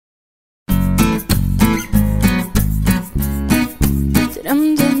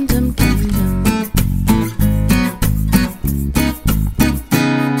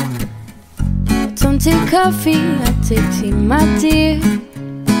coffee, I take tea, my dear.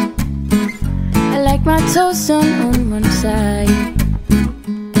 I like my toast on one side.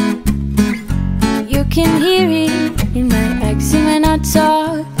 You can hear it in my accent when I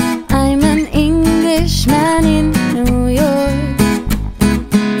talk. I'm an Englishman in New York.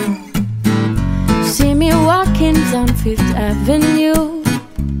 See me walking down Fifth Avenue,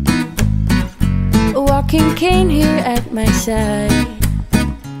 a walking cane here at my side.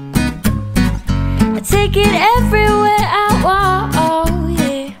 I take it everywhere I walk,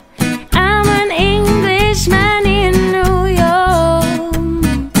 yeah. I'm an Englishman in New York.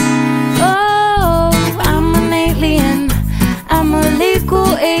 Oh, I'm an alien, I'm a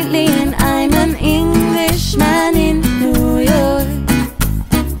legal alien. I'm an Englishman in New York.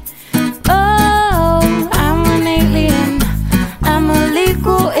 Oh, I'm an alien, I'm a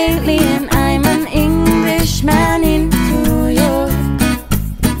legal alien. I'm an Englishman in New York.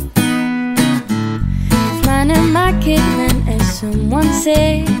 Flying my kidman, as someone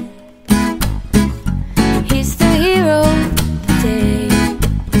said. He's the hero of the day.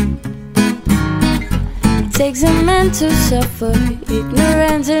 It takes a man to suffer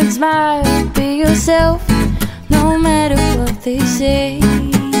ignorance and smile. Be yourself, no matter what they say.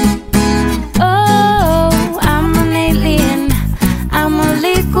 Oh, I'm an alien, I'm a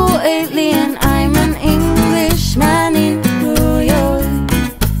legal alien. I'm an Englishman in New York.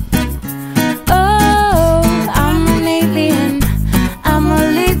 Oh, I'm an alien, I'm a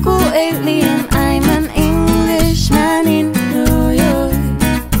legal alien. I'm an Englishman in New York.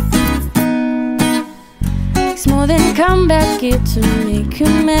 It's more than combat gear to make you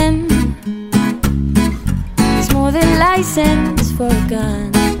men. It's more than license for a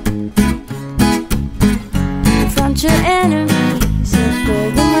gun. Confront your enemies,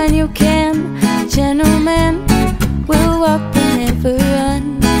 avoid them when you can. Gentlemen will walk but never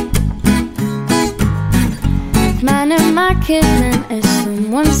run. Man and my kidman, as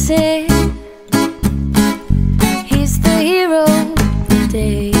someone said. He's the hero of the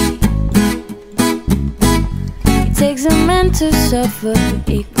day. It takes a man to suffer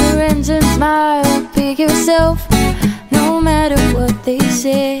ignorance and smile. Be yourself, no matter what they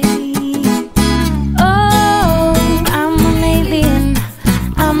say. Oh, I'm an alien,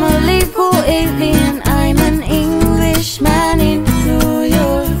 I'm a legal alien. I'm an Englishman in New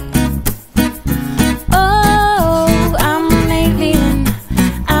York. Oh, I'm an alien,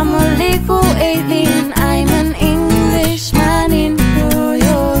 I'm a legal alien. I'm an Englishman in New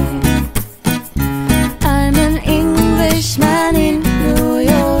York. I'm an Englishman in New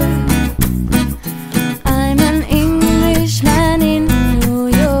York. I'm an Englishman in New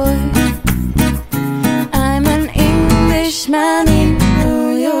York. I'm an Englishman in